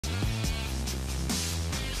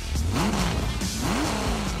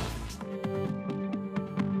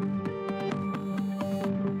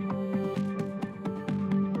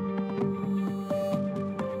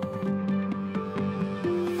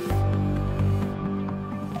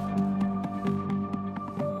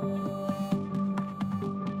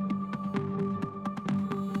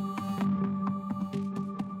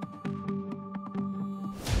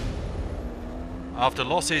After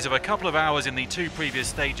losses of a couple of hours in the two previous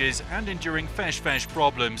stages and enduring fesh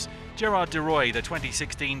problems, Gerard de Rooij, the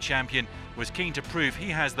 2016 champion, was keen to prove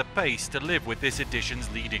he has the pace to live with this edition's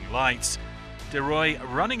leading lights. De Rooij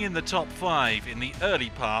running in the top 5 in the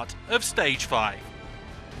early part of stage 5.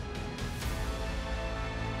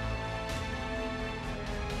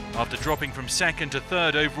 After dropping from second to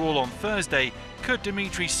third overall on Thursday, could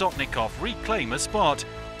Dmitry SOTNIKOV reclaim a spot?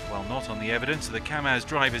 Well, not on the evidence of the KAMAZ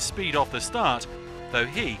driver's speed off the start, though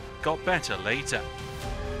he got better later.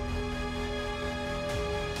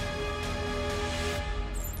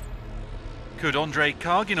 Could ANDREI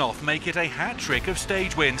KARGINOV make it a hat-trick of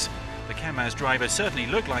stage wins? The KAMAZ driver certainly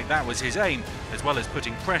looked like that was his aim, as well as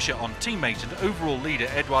putting pressure on teammate and overall leader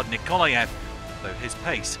EDUARD NIKOLAEV, though his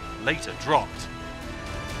pace later dropped.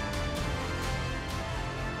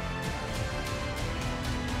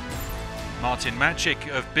 Martin Maciek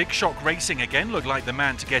of Big Shock Racing again looked like the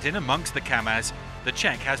man to get in amongst the KAMAZ. The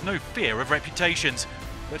Czech has no fear of reputations,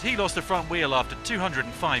 but he lost the front wheel after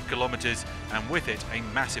 205 kilometres and with it a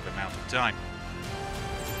massive amount of time.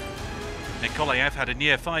 Nikolaev had a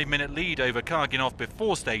near 5-minute lead over Karginov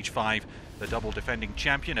before stage 5. The double defending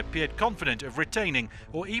champion appeared confident of retaining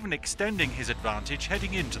or even extending his advantage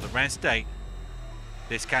heading into the rest day.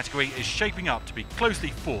 This category is shaping up to be closely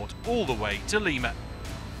fought all the way to Lima.